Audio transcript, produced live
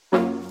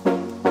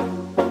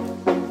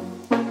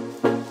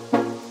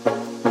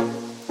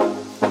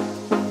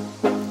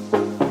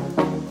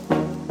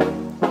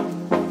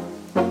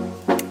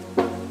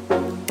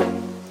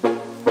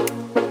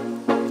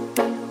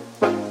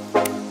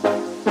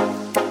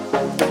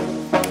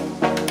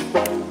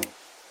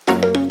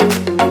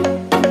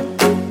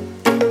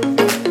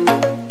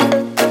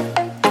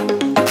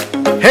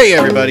Hey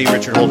everybody,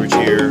 Richard Holdridge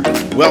here.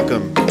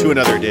 Welcome to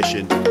another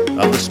edition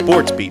of the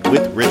Sports Beat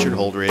with Richard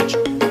Holdridge.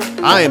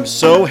 I am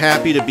so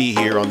happy to be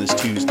here on this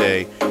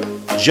Tuesday.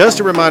 Just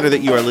a reminder that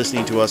you are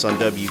listening to us on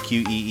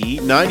WQEE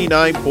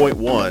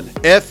 99.1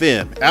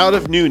 FM out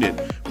of Noonan,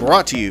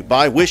 brought to you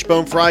by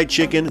Wishbone Fried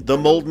Chicken, The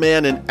Mold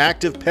Man, and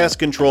Active Pest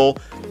Control.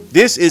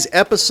 This is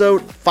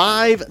episode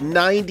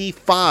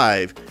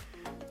 595,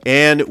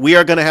 and we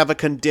are going to have a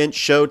condensed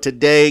show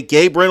today.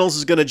 Gabe Reynolds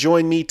is going to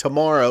join me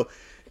tomorrow.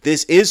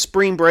 This is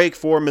spring break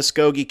for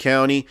Muskogee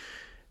County,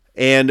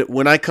 and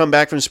when I come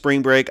back from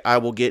spring break, I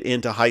will get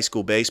into high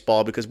school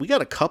baseball because we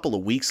got a couple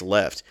of weeks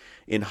left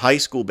in high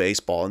school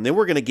baseball, and then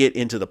we're going to get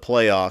into the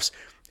playoffs.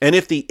 And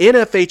if the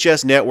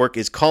NFHS network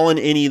is calling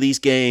any of these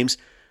games,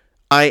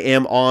 I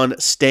am on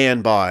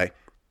standby.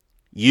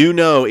 You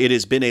know it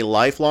has been a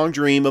lifelong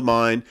dream of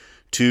mine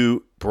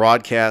to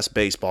broadcast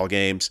baseball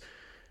games,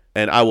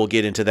 and I will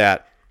get into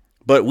that.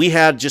 But we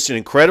had just an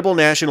incredible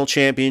national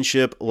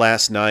championship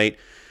last night,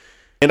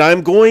 and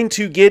I'm going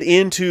to get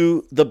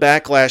into the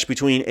backlash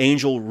between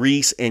Angel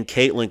Reese and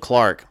Caitlin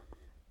Clark.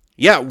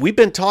 Yeah, we've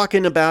been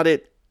talking about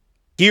it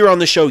here on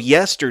the show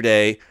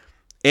yesterday,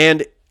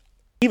 and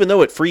even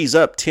though it frees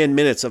up 10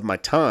 minutes of my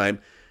time,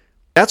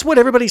 that's what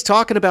everybody's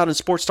talking about in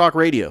sports talk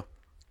radio.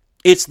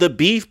 It's the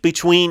beef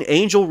between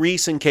Angel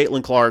Reese and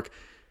Caitlin Clark,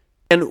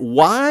 and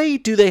why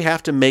do they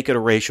have to make it a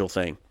racial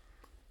thing?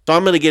 So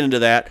I'm going to get into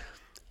that.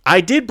 I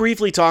did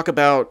briefly talk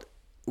about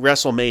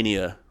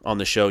WrestleMania on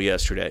the show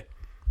yesterday.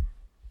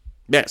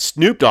 Man,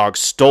 Snoop Dogg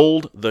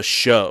stole the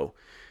show.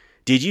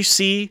 Did you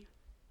see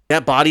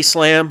that body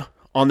slam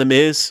on The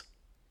Miz?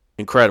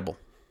 Incredible.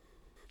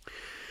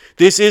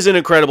 This is an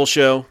incredible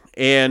show,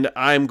 and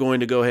I'm going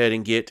to go ahead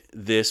and get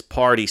this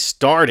party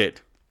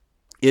started.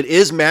 It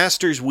is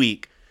Masters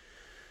Week.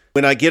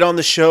 When I get on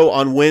the show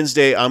on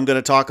Wednesday, I'm going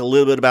to talk a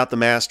little bit about the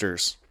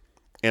Masters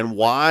and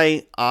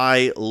why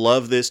I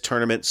love this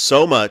tournament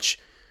so much.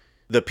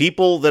 The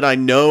people that I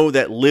know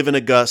that live in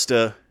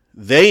Augusta,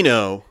 they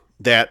know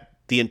that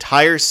the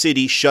entire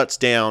city shuts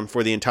down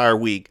for the entire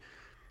week.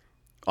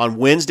 On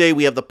Wednesday,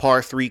 we have the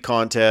par 3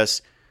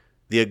 contest.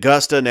 The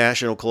Augusta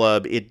National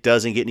Club, it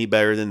doesn't get any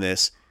better than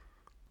this.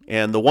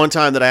 And the one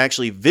time that I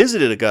actually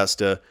visited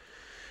Augusta,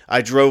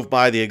 I drove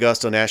by the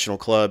Augusta National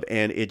Club,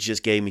 and it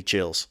just gave me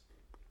chills.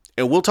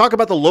 And we'll talk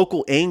about the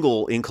local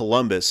angle in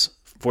Columbus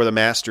for the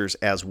Masters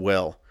as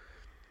well.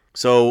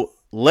 So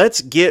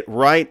let's get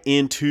right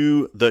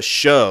into the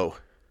show.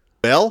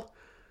 Well,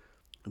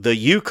 the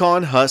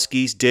Yukon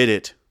Huskies did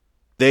it.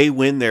 They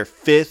win their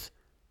 5th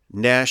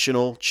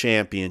national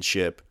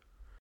championship.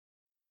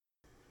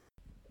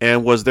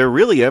 And was there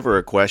really ever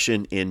a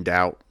question in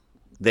doubt?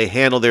 They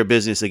handled their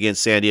business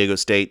against San Diego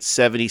State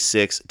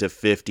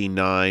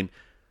 76-59.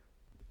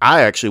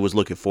 I actually was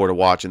looking forward to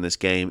watching this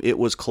game. It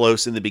was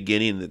close in the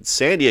beginning.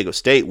 San Diego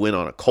State went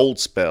on a cold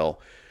spell.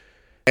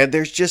 And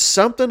there's just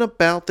something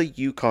about the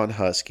Yukon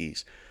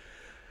Huskies.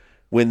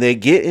 When they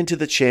get into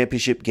the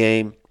championship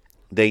game,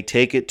 they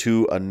take it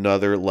to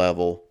another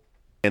level,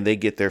 and they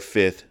get their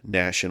 5th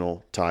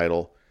national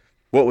title.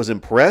 What was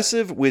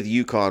impressive with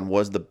UConn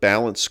was the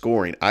balanced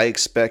scoring. I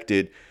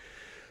expected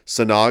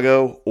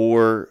Sanago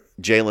or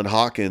Jalen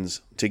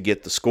Hawkins to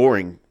get the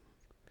scoring.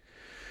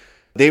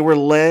 They were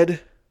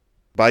led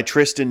by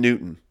Tristan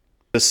Newton,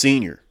 the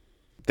senior.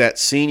 That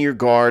senior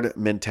guard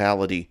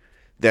mentality,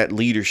 that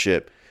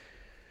leadership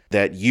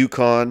that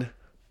UConn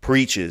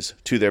preaches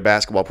to their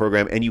basketball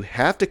program. And you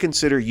have to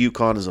consider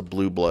UConn as a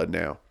blue blood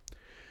now.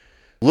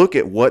 Look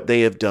at what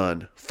they have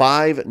done.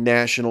 5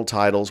 national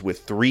titles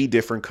with 3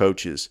 different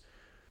coaches.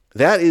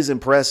 That is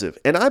impressive.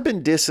 And I've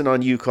been dissing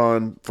on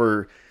UConn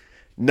for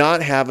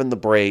not having the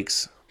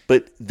breaks,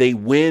 but they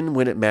win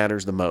when it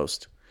matters the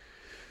most.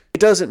 It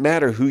doesn't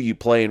matter who you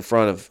play in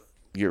front of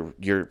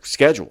your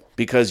schedule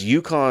because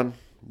UConn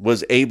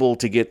was able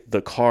to get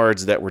the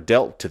cards that were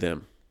dealt to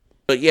them.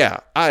 But yeah,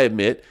 I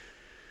admit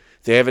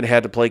they haven't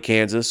had to play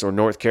Kansas or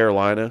North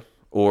Carolina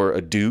or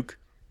a Duke.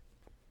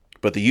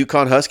 But the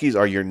UConn Huskies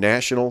are your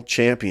national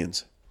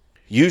champions.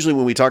 Usually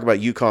when we talk about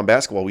UConn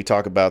basketball, we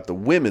talk about the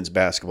women's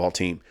basketball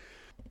team.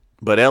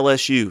 But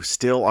LSU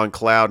still on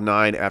cloud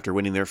 9 after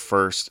winning their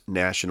first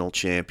national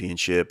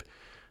championship.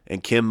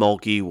 And Kim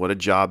Mulkey, what a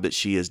job that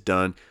she has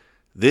done.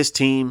 This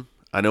team,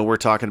 I know we're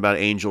talking about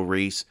Angel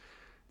Reese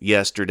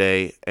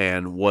yesterday,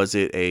 and was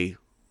it a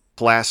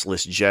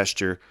classless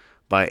gesture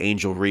by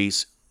Angel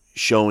Reese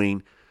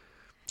showing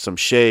some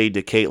shade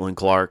to Caitlin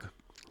Clark?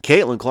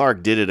 Caitlin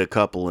Clark did it a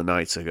couple of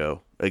nights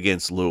ago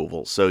against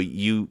Louisville. So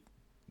you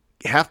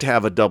have to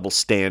have a double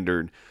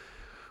standard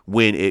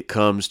when it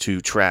comes to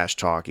trash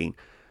talking.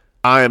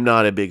 I am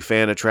not a big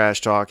fan of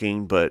trash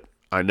talking, but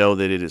I know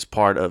that it is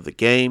part of the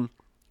game.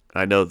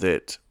 I know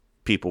that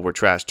people were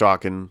trash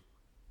talking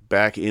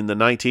back in the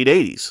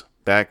 1980s,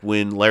 back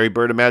when Larry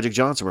Bird and Magic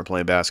Johnson were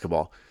playing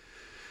basketball.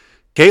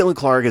 Caitlin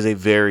Clark is a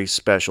very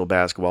special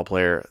basketball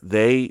player.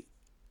 They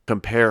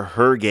compare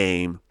her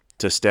game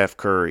to Steph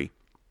Curry.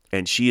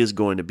 And she is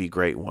going to be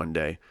great one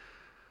day.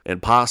 And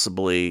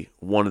possibly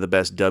one of the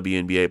best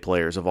WNBA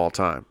players of all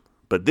time.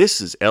 But this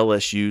is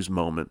LSU's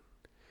moment.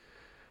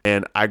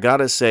 And I got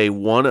to say,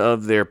 one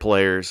of their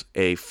players,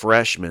 a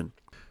freshman,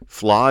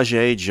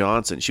 Flau'jae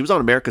Johnson, she was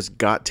on America's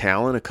Got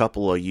Talent a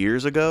couple of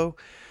years ago.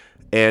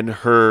 And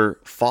her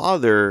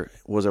father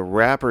was a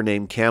rapper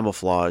named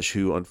Camouflage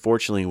who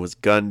unfortunately was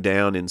gunned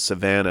down in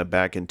Savannah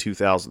back in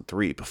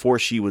 2003, before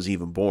she was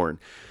even born.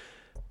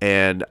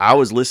 And I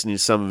was listening to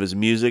some of his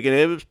music, and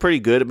it was pretty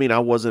good. I mean, I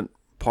wasn't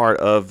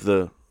part of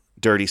the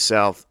Dirty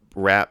South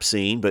rap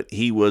scene, but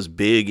he was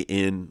big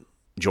in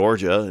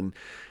Georgia.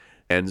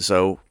 And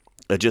so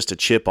just a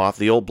chip off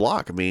the old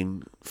block. I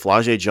mean,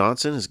 Flau'jae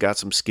Johnson has got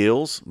some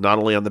skills, not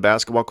only on the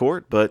basketball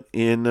court, but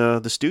in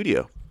the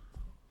studio.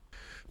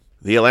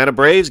 The Atlanta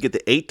Braves get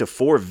the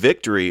 8-4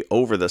 victory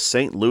over the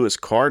St. Louis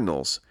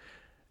Cardinals.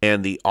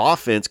 And the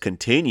offense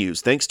continues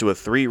thanks to a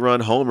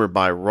 3-run homer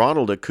by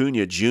Ronald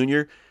Acuna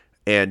Jr.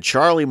 And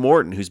Charlie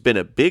Morton, who's been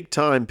a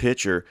big-time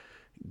pitcher,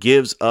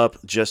 gives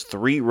up just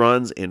 3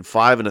 runs in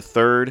 5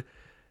 1/3.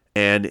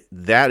 And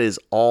that is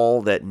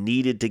all that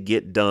needed to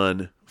get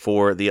done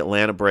for the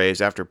Atlanta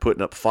Braves after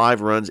putting up 5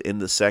 runs in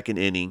the second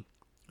inning.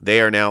 They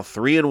are now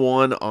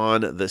 3-1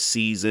 on the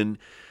season.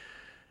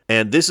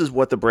 And this is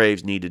what the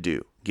Braves need to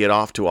do. Get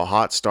off to a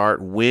hot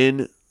start,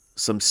 win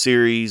some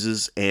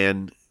series,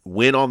 and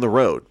win on the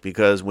road.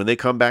 Because when they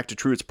come back to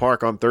Truist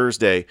Park on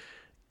Thursday,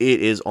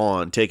 it is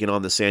on, taking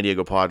on the San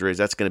Diego Padres.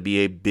 That's going to be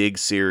a big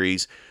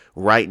series.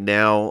 Right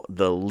now,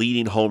 the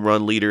leading home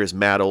run leader is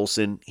Matt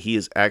Olson. He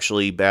is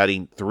actually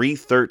batting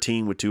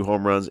 .313 with 2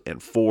 home runs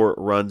and 4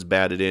 runs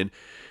batted in.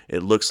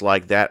 It looks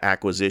like that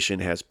acquisition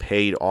has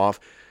paid off.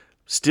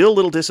 Still a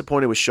little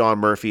disappointed with Sean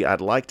Murphy.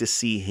 I'd like to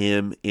see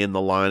him in the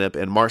lineup.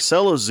 And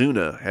Marcell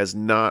Ozuna has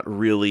not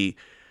really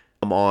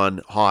come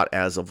on hot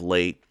as of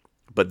late.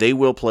 But they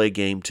will play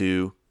Game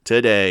 2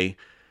 today.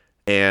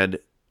 And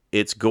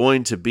it's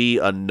going to be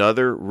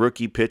another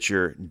rookie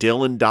pitcher,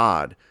 Dylan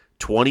Dodd,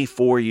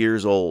 24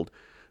 years old,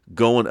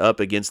 going up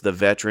against the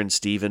veteran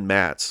Steven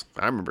Matz.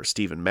 I remember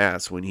Steven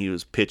Matz when he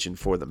was pitching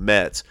for the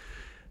Mets.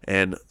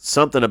 And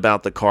something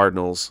about the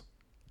Cardinals,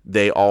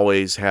 they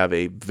always have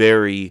a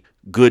very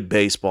good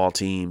baseball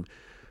team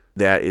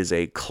that is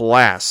a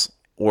class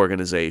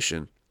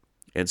organization.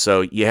 And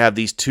so you have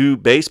these two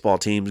baseball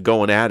teams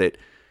going at it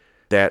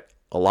that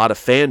a lot of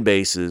fan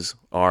bases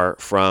are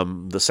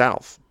from the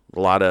South. A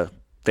lot of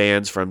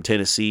fans from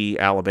Tennessee,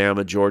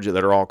 Alabama, Georgia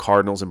that are all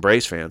Cardinals and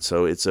Braves fans.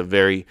 So it's a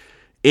very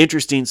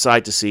interesting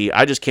sight to see.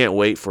 I just can't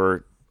wait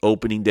for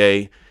opening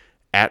day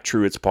at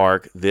Truist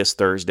Park this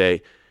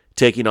Thursday,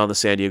 taking on the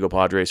San Diego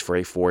Padres for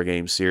a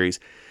 4-game series.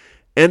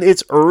 And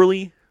it's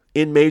early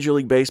in Major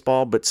League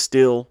Baseball, but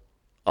still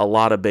a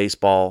lot of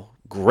baseball,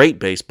 great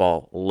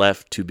baseball,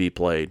 left to be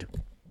played.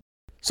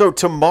 So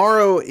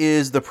tomorrow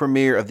is the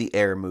premiere of the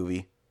Air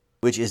movie,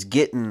 which is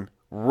getting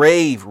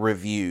rave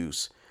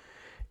reviews.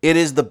 It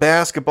is the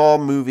basketball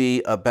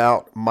movie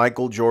about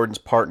Michael Jordan's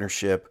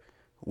partnership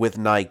with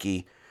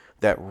Nike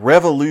that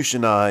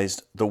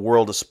revolutionized the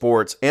world of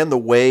sports and the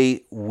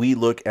way we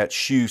look at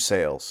shoe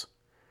sales.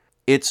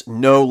 It's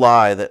no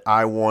lie that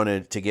I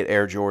wanted to get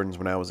Air Jordans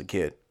when I was a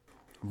kid.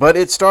 But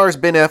it stars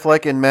Ben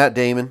Affleck and Matt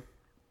Damon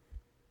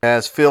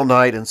as Phil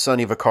Knight and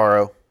Sonny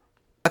Vaccaro.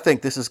 I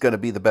think this is going to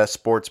be the best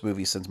sports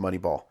movie since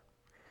Moneyball.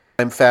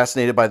 I'm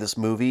fascinated by this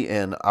movie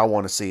and I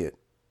want to see it.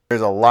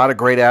 There's a lot of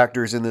great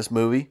actors in this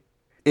movie.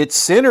 It's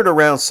centered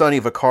around Sonny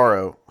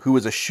Vaccaro, who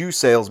was a shoe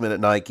salesman at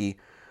Nike,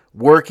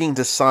 working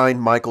to sign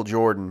Michael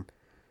Jordan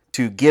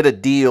to get a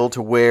deal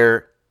to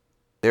wear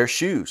their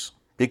shoes.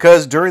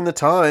 Because during the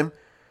time,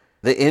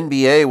 the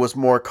NBA was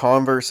more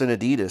Converse and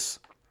Adidas.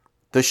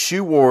 The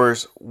shoe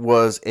wars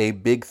was a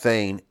big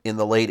thing in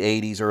the late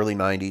 80s, early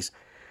 90s.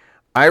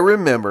 I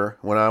remember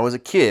when I was a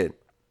kid,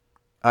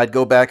 I'd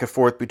go back and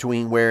forth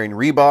between wearing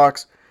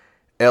Reeboks,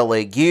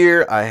 LA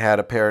Gear, I had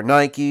a pair of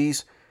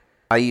Nikes,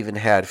 I even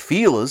had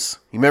Fila's.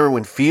 You remember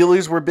when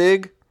Fila's were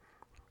big?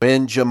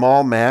 When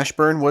Jamal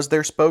Mashburn was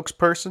their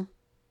spokesperson?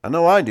 I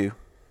know I do.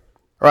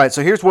 All right,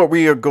 so here's what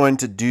we are going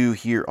to do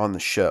here on the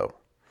show.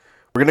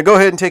 We're going to go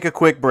ahead and take a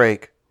quick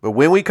break, but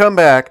when we come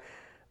back,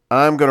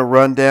 I'm going to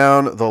run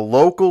down the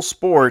local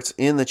sports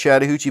in the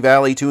Chattahoochee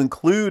Valley to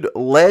include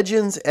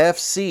Legends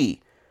FC,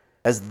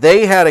 as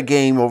they had a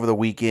game over the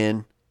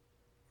weekend.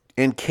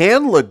 And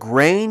can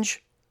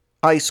LaGrange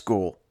High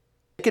School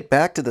take it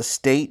back to the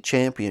state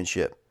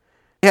championship?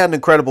 They had an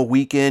incredible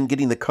weekend,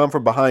 getting the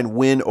come-from-behind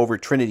win over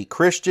Trinity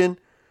Christian.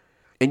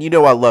 And you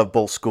know I love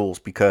both schools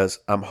because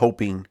I'm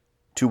hoping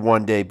to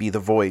one day be the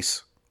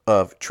voice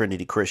of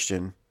Trinity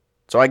Christian.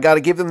 So I got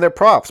to give them their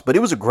props. But it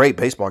was a great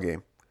baseball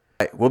game.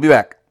 All right, we'll be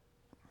back.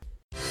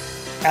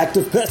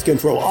 Active Pest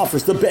Control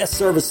offers the best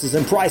services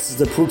and prices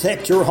to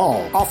protect your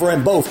home,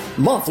 offering both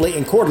monthly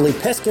and quarterly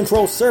pest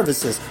control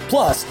services,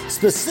 plus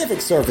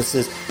specific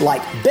services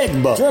like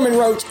bed bug, German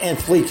roach, and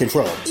flea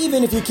control.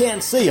 Even if you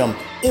can't see them,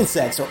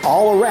 insects are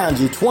all around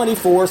you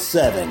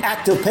 24/7.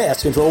 Active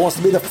Pest Control wants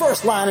to be the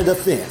first line of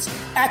defense.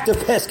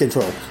 Active Pest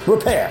Control.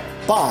 Repair,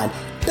 find,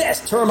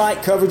 best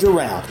termite coverage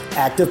around.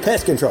 Active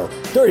Pest Control,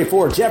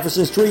 34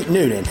 Jefferson Street,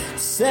 Noonan,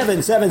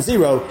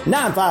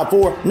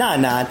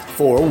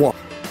 770-954-9941.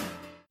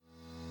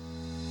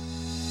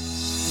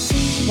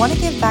 Want to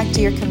give back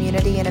to your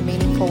community in a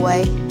meaningful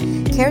way?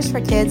 Cares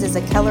for Kids is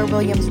a Keller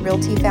Williams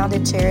Realty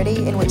founded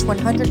charity in which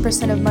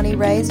 100% of money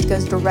raised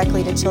goes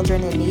directly to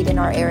children in need in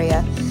our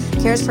area.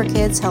 Cares for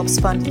Kids helps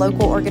fund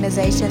local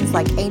organizations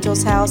like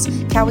Angel's House,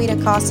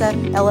 Coweta Casa,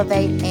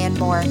 Elevate, and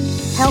more.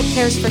 Help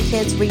Cares for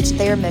Kids reach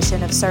their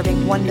mission of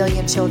serving 1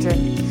 million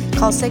children.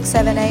 Call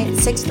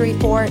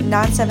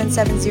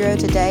 678-634-9770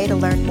 today to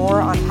learn more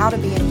on how to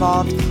be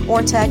involved,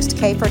 or text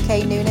K for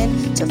K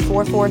Noonan to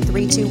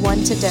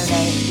 44321 to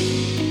donate.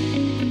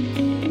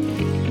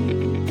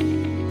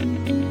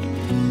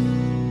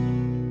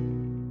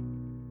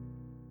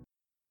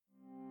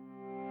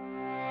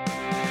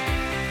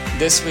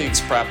 This week's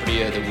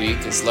property of the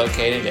week is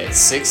located at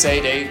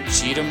 688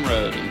 Cheatham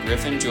Road in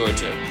Griffin,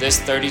 Georgia. This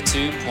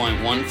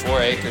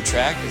 32.14-acre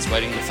tract is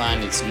waiting to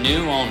find its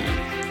new owner.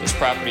 This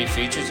property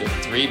features a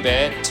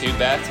 3-bed,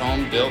 2-bath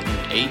home built in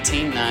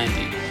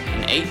 1890.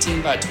 An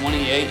 18 by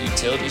 28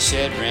 utility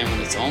shed ran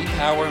with its own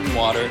power and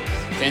water,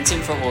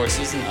 fencing for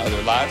horses and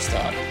other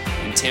livestock,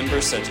 and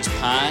timber such as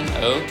pine,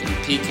 oak, and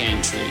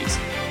pecan trees.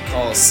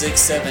 Call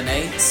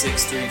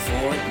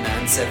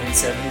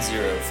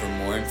 678-634-9770 for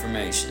more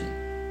information.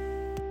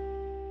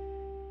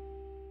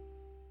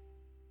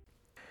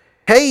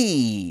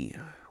 Hey,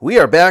 we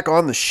are back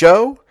on the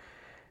show,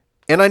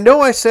 and I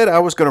know I said I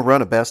was going to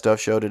run a best of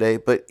show today,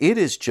 but it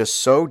is just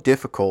so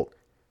difficult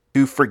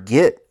to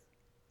forget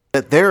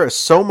that there is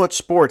so much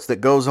sports that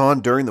goes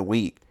on during the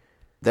week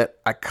that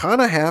I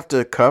kind of have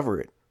to cover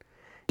it,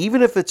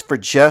 even if it's for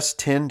just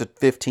 10 to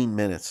 15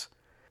 minutes.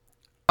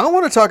 I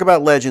want to talk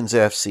about Legends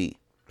FC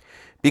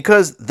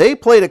because they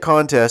played a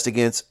contest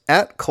against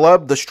at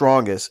Club the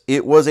Strongest.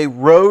 It was a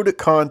road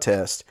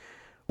contest.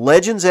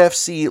 Legends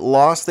FC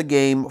lost the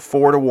game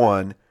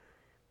 4-1,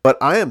 but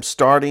I am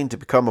starting to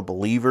become a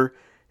believer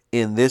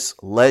in this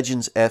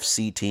Legends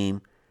FC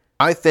team.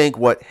 I think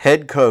what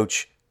head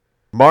coach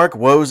Mark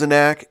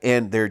Wozenak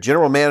and their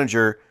general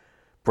manager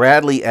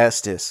Bradley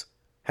Estes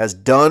has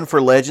done for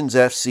Legends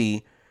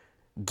FC,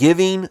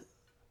 giving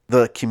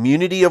the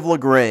community of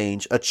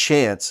LaGrange a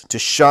chance to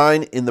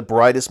shine in the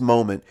brightest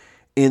moment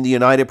in the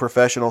United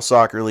Professional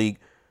Soccer League,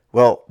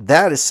 well,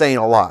 that is saying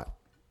a lot.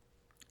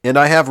 And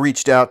I have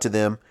reached out to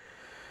them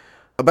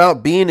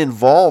about being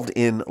involved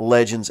in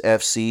Legends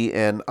FC,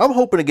 and I'm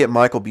hoping to get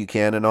Michael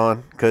Buchanan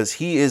on because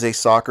he is a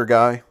soccer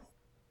guy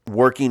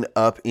working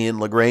up in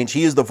LaGrange.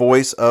 He is the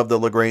voice of the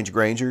LaGrange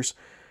Grangers,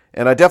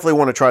 and I definitely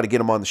want to try to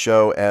get him on the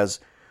show as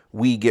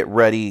we get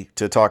ready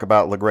to talk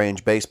about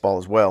LaGrange baseball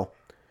as well.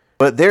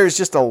 But there's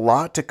just a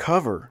lot to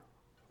cover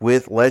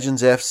with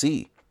Legends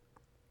FC.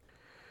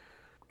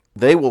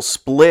 They will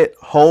split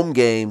home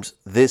games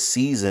this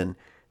season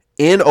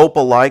in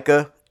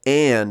Opelika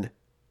and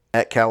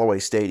at Callaway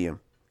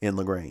Stadium in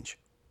LaGrange.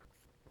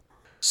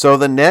 So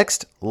the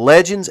next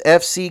Legends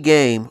FC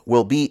game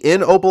will be in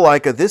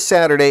Opelika this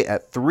Saturday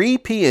at 3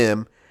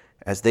 p.m.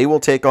 as they will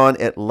take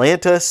on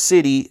Atlanta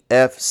City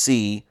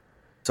FC.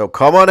 So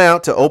come on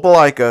out to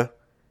Opelika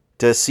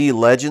to see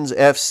Legends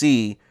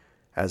FC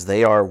as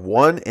they are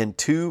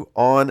 1-2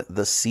 on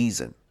the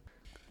season.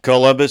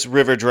 Columbus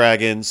River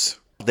Dragons,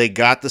 they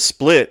got the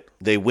split.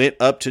 They went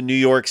up to New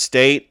York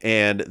State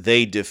and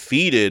they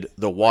defeated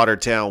the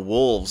Watertown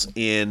Wolves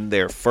in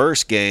their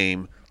first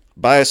game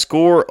by a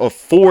score of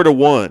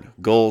 4-1.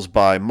 Goals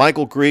by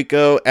Michael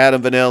Grieco,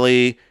 Adam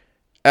Vanelli,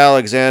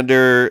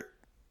 Alexander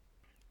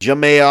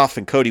Jamayoff,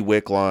 and Cody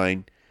Wickline.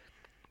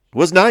 It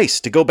was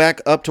nice to go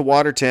back up to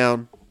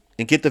Watertown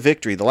and get the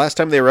victory. The last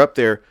time they were up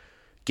there,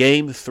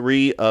 Game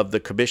 3 of the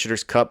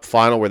Commissioner's Cup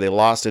final where they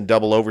lost in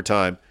double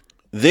overtime.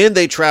 Then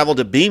they traveled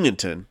to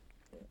Beamington.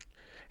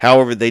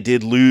 However, they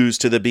did lose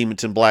to the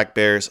Beamington Black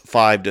Bears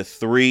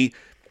 5-3.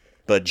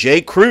 But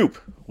Jay Krupp,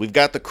 we've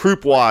got the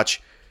Krupp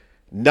watch.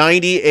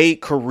 98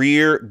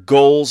 career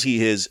goals.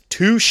 He is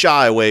 2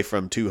 shy away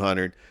from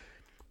 200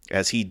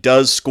 as he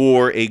does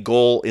score a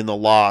goal in the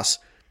loss.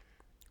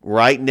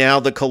 Right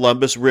now, the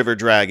Columbus River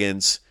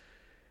Dragons,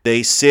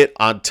 they sit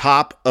on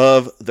top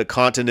of the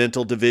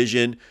Continental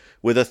Division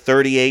with a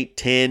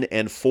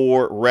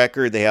 38-10-4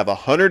 record. They have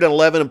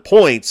 111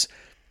 points.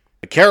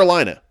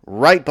 Carolina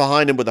right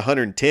behind him with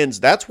 110s.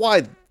 That's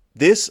why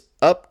this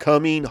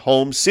upcoming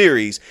home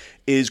series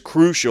is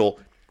crucial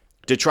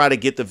to try to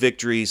get the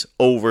victories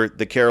over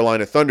the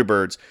Carolina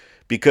Thunderbirds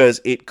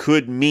because it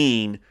could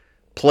mean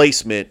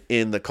placement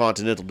in the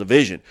Continental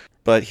Division.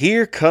 But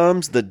here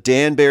comes the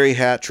Danbury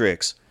hat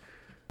tricks.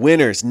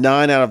 Winners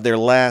 9 out of their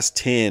last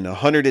 10,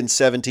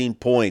 117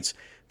 points.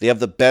 They have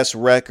the best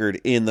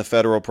record in the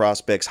Federal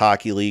Prospects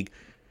Hockey League,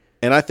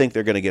 and I think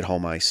they're going to get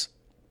home ice.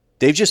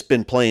 They've just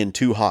been playing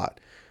too hot.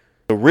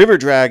 The River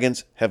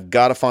Dragons have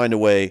got to find a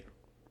way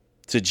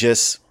to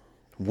just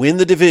win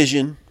the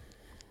division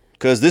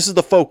because this is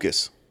the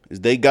focus.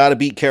 Is they got to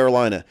beat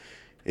Carolina.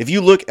 If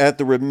you look at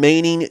the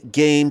remaining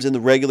games in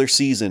the regular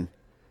season,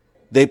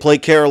 they play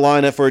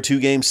Carolina for a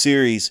 2-game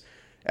series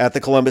at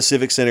the Columbus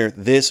Civic Center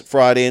this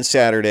Friday and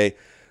Saturday.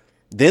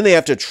 Then they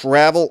have to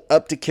travel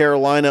up to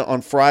Carolina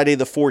on Friday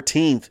the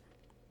 14th.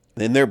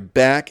 Then they're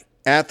back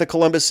at the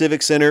Columbus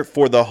Civic Center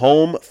for the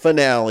home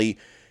finale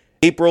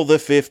April the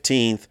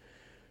 15th,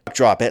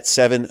 drop at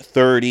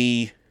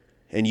 7:30,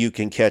 and you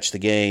can catch the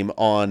game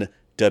on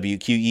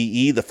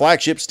WQEE, the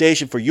flagship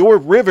station for your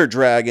River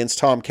Dragons.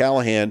 Tom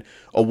Callahan,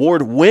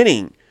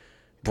 award-winning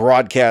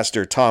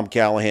broadcaster Tom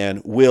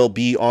Callahan, will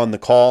be on the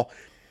call.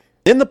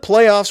 Then the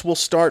playoffs will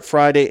start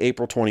Friday,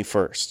 April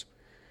 21st.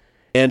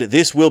 And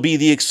this will be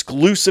the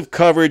exclusive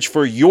coverage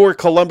for your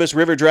Columbus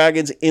River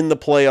Dragons in the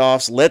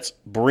playoffs. Let's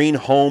bring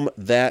home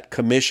that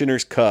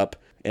Commissioner's Cup.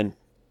 And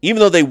even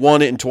though they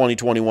won it in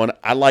 2021,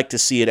 I like to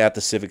see it at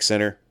the Civic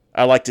Center.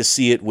 I like to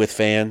see it with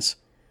fans.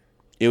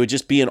 It would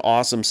just be an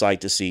awesome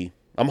sight to see.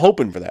 I'm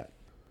hoping for that.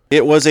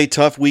 It was a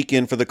tough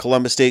weekend for the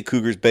Columbus State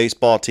Cougars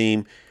baseball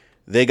team.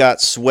 They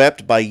got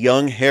swept by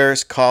Young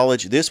Harris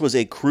College. This was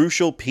a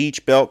crucial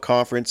Peach Belt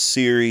Conference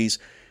series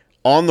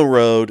on the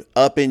road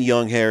up in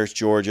Young Harris,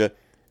 Georgia.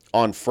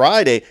 On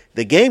Friday,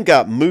 the game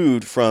got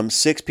moved from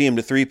 6 p.m.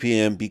 to 3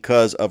 p.m.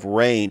 because of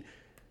rain.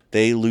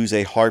 They lose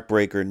a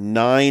heartbreaker,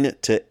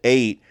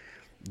 9-8.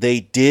 They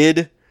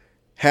did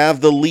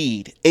have the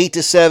lead,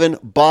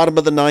 8-7, bottom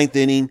of the ninth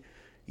inning.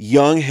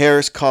 Young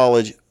Harris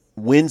College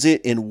wins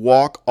it in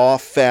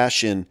walk-off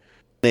fashion.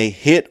 A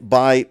hit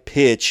by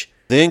pitch.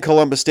 Then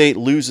Columbus State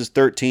loses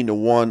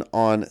 13-1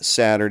 on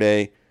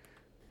Saturday.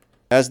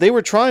 As they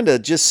were trying to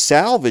just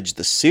salvage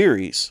the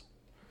series,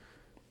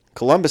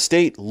 Columbus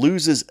State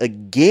loses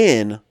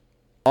again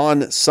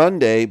on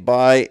Sunday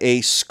by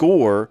a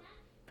score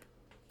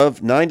of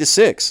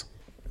 9-6.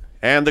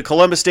 And the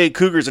Columbus State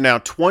Cougars are now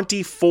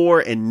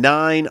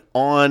 24-9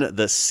 on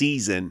the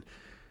season,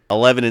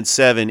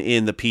 11-7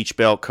 in the Peach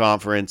Belt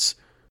Conference.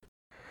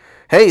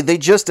 Hey, they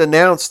just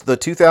announced the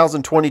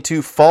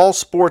 2022 Fall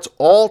Sports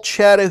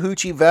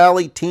All-Chattahoochee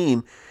Valley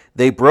team.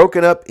 They've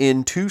broken up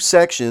in two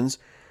sections.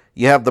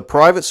 You have the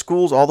private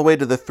schools all the way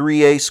to the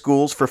 3A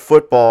schools for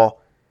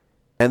football,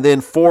 and then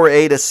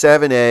 4A to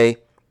 7A.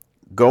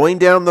 Going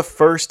down the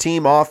first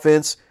team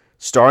offense,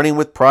 starting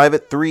with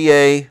private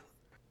 3A. You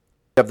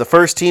have the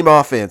first team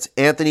offense,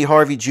 Anthony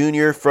Harvey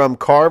Jr. from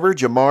Carver,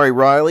 Jamari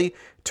Riley,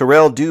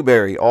 Terrell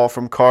Dewberry, all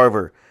from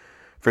Carver.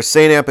 For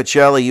St.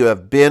 Appicelli, you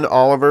have Ben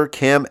Oliver,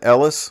 Cam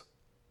Ellis,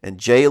 and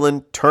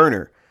Jalen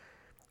Turner.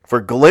 For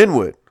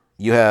Glenwood,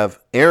 you have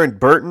Aaron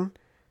Burton,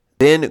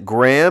 Ben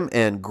Graham,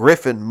 and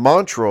Griffin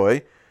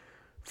Montroy.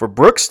 For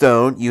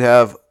Brookstone, you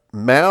have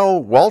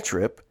Mal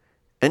Waltrip,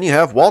 and you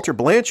have Walter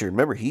Blanchard.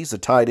 Remember, he's a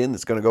tight end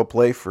that's going to go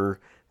play for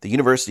the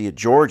University of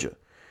Georgia.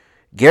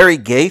 Gary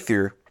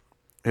Gaither,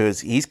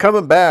 he's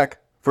coming back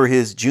for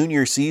his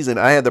junior season.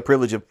 I had the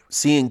privilege of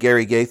seeing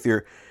Gary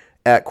Gaither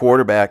at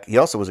quarterback. He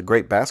also was a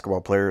great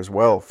basketball player as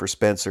well for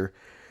Spencer.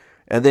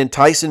 And then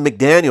Tyson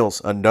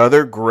McDaniels,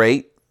 another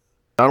great,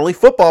 not only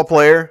football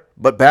player,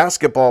 but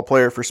basketball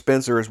player for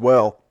Spencer as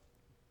well.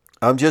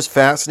 I'm just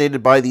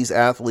fascinated by these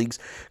athletes.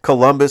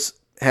 Columbus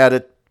had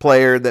a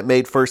player that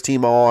made first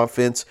team all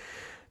offense,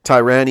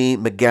 Tyrani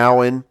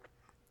McGowan.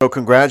 So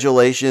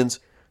congratulations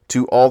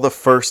to all the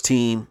first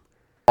team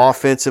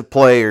offensive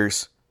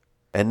players,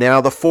 and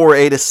now the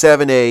 4A to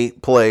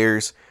 7A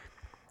players,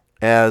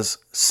 as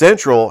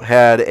Central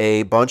had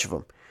a bunch of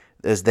them,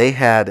 as they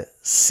had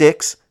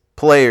 6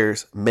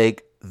 players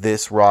make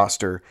this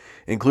roster,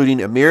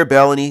 including Amir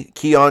Bellany,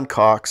 Keon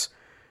Cox,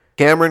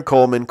 Cameron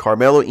Coleman,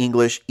 Carmelo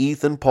English,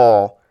 Ethan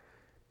Paul,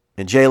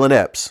 and Jalen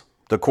Epps,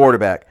 the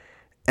quarterback.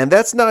 And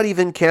that's not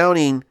even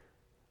counting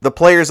the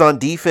players on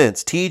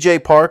defense,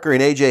 TJ Parker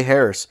and AJ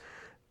Harris.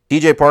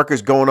 TJ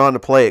Parker's going on to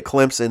play at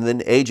Clemson, and then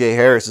AJ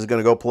Harris is going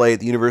to go play at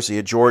the University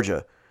of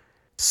Georgia.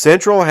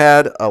 Central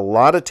had a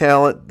lot of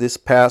talent this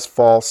past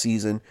fall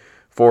season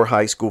for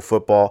high school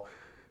football.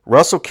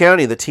 Russell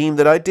County, the team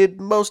that I did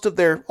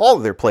all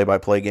of their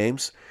play-by-play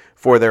games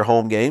for their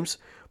home games,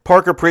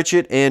 Parker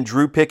Pritchett and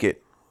Drew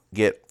Pickett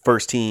get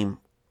first team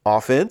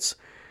offense.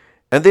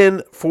 And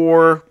then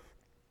for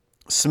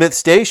Smith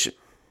Station,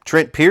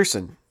 Trent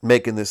Pearson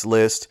making this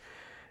list.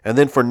 And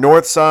then for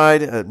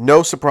Northside,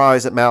 no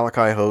surprise that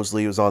Malachi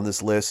Hosley was on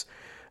this list.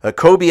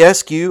 Kobe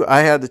Eskew,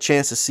 I had the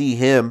chance to see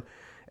him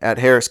at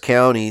Harris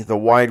County, the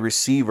wide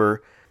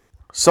receiver.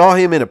 Saw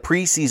him in a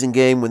preseason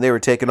game when they were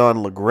taking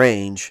on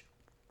LaGrange.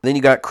 Then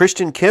you got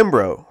Christian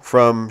Kimbrough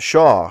from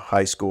Shaw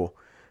High School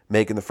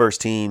making the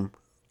first team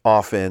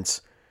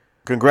offense.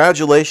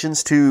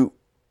 Congratulations to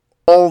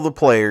all the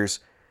players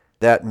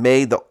that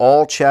made the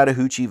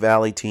All-Chattahoochee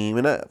Valley team.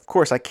 And of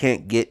course, I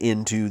can't get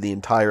into the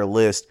entire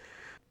list.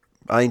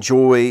 I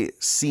enjoy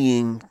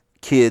seeing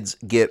kids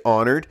get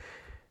honored.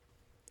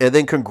 And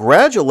then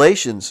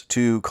congratulations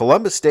to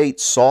Columbus State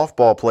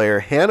softball player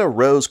Hannah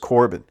Rose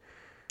Corbin.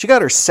 She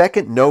got her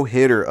second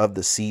no-hitter of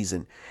the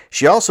season.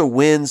 She also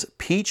wins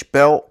Peach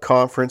Belt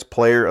Conference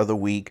Player of the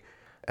Week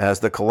as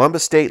the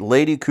Columbus State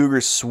Lady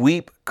Cougars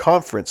sweep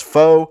conference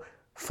foe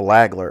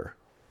Flagler.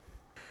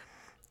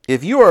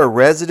 If you are a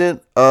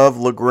resident of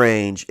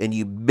LaGrange and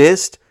you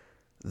missed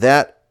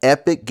that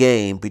epic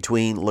game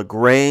between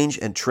LaGrange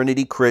and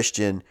Trinity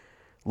Christian,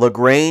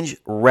 LaGrange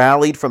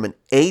rallied from an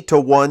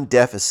 8-1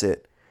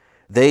 deficit.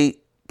 They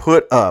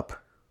put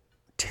up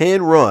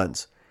 10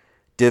 runs,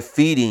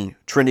 defeating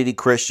Trinity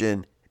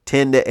Christian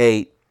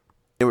 10-8.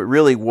 It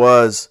really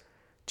was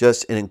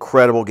just an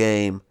incredible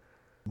game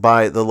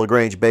by the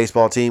LaGrange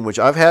baseball team, which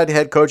I've had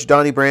head coach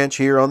Donnie Branch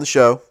here on the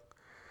show.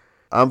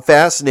 I'm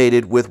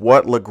fascinated with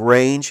what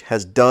LaGrange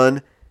has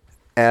done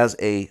as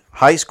a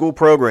high school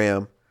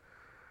program.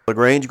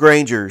 LaGrange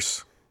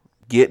Grangers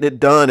getting it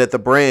done at the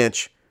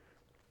Branch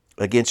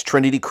against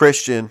Trinity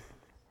Christian.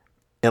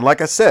 And like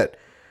I said,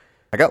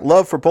 I got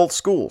love for both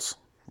schools.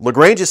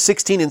 LaGrange is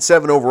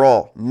 16-7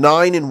 overall,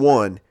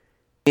 9-1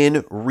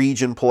 in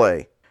region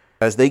play.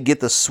 As they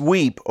get the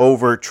sweep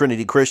over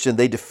Trinity Christian,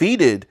 they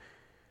defeated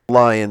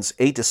Lions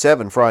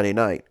 8-7 Friday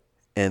night.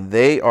 And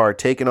they are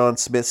taking on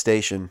Smith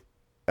Station.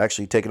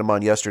 Actually taking them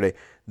on yesterday.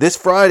 This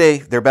Friday,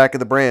 they're back at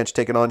the Branch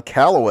taking on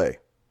Callaway.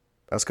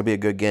 That's going to be a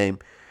good game.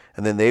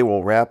 And then they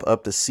will wrap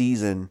up the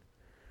season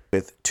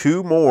with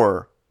 2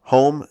 more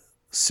home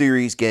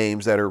series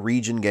games that are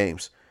region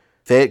games.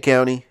 Fayette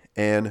County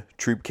and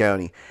Troup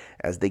County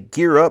as they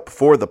gear up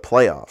for the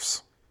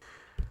playoffs.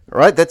 All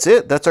right, that's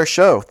it. That's our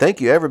show. Thank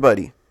you,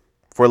 everybody,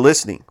 for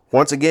listening.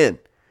 Once again,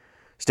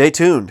 stay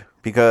tuned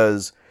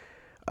because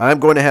I'm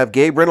going to have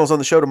Gabe Reynolds on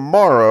the show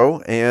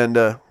tomorrow, and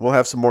we'll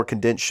have some more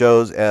condensed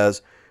shows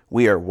as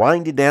we are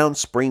winding down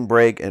spring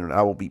break, and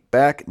I will be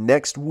back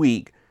next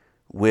week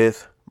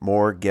with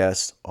more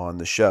guests on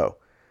the show.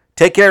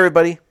 Take care,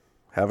 everybody.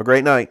 Have a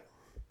great night.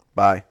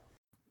 Bye.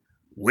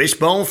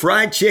 Wishbone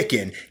Fried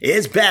Chicken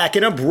is back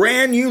in a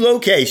brand new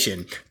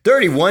location,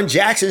 31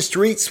 Jackson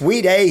Street,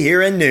 Suite A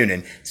here in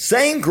Noonan.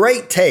 Same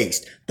great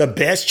taste, the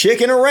best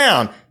chicken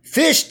around,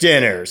 fish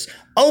dinners.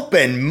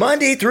 Open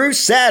Monday through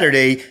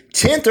Saturday,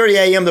 10:30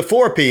 a.m. to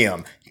 4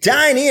 p.m.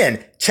 Dine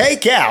in,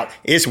 take out.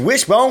 It's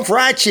Wishbone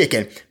Fried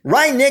Chicken,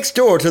 right next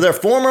door to their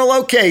former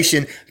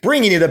location,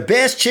 bringing you the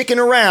best chicken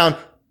around.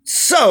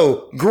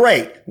 So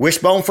great.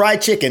 Wishbone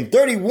Fried Chicken,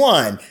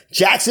 31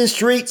 Jackson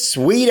Street,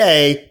 Suite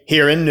A,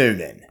 here in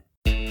Noonan.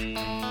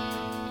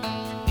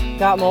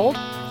 Got mold?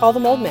 Call the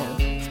Mold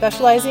Man,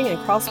 specializing in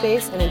crawl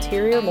space and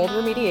interior mold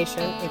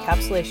remediation,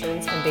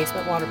 encapsulations, and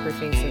basement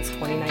waterproofing since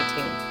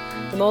 2019.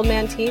 The Mold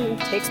Man team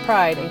takes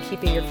pride in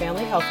keeping your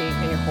family healthy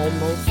and your home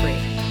mold-free.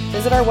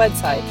 Visit our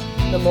website,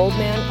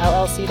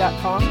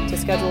 themoldmanllc.com, to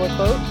schedule a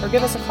quote or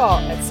give us a call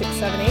at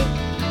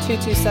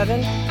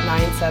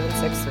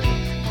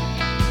 678-227-9763.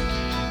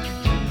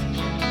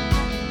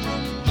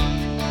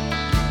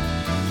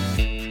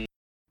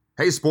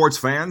 Hey sports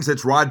fans,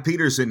 it's Rod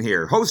Peterson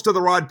here, host of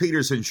The Rod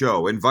Peterson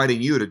Show,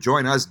 inviting you to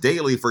join us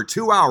daily for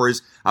 2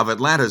 hours of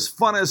Atlanta's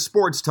funnest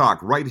sports talk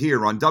right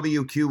here on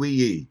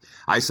WQEE.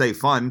 I say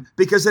fun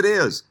because it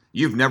is.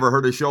 You've never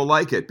heard a show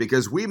like it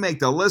because we make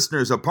the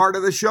listeners a part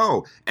of the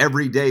show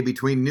every day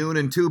between noon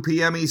and 2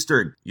 p.m.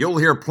 Eastern. You'll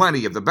hear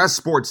plenty of the best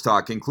sports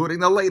talk,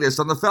 including the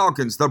latest on the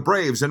Falcons, the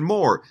Braves, and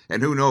more.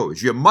 And who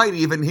knows, you might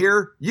even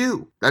hear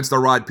you. That's The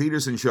Rod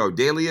Peterson Show,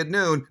 daily at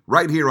noon,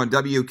 right here on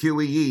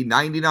WQEE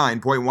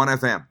 99.1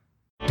 FM.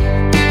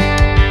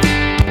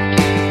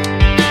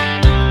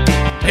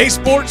 Hey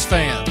sports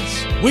fans,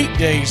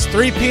 weekdays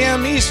 3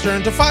 p.m.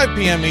 Eastern to 5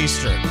 p.m.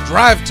 Eastern,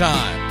 drive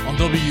time on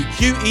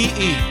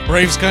WQEE.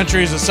 Braves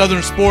Country is a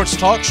Southern sports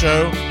talk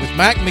show with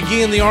Mac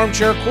McGee and the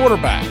Armchair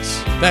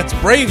Quarterbacks. That's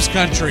Braves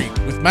Country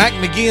with Mac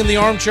McGee and the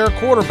Armchair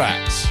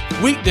Quarterbacks.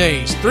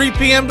 Weekdays 3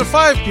 p.m. to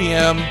 5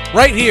 p.m.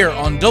 right here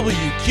on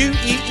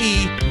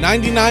WQEE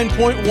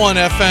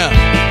 99.1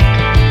 FM.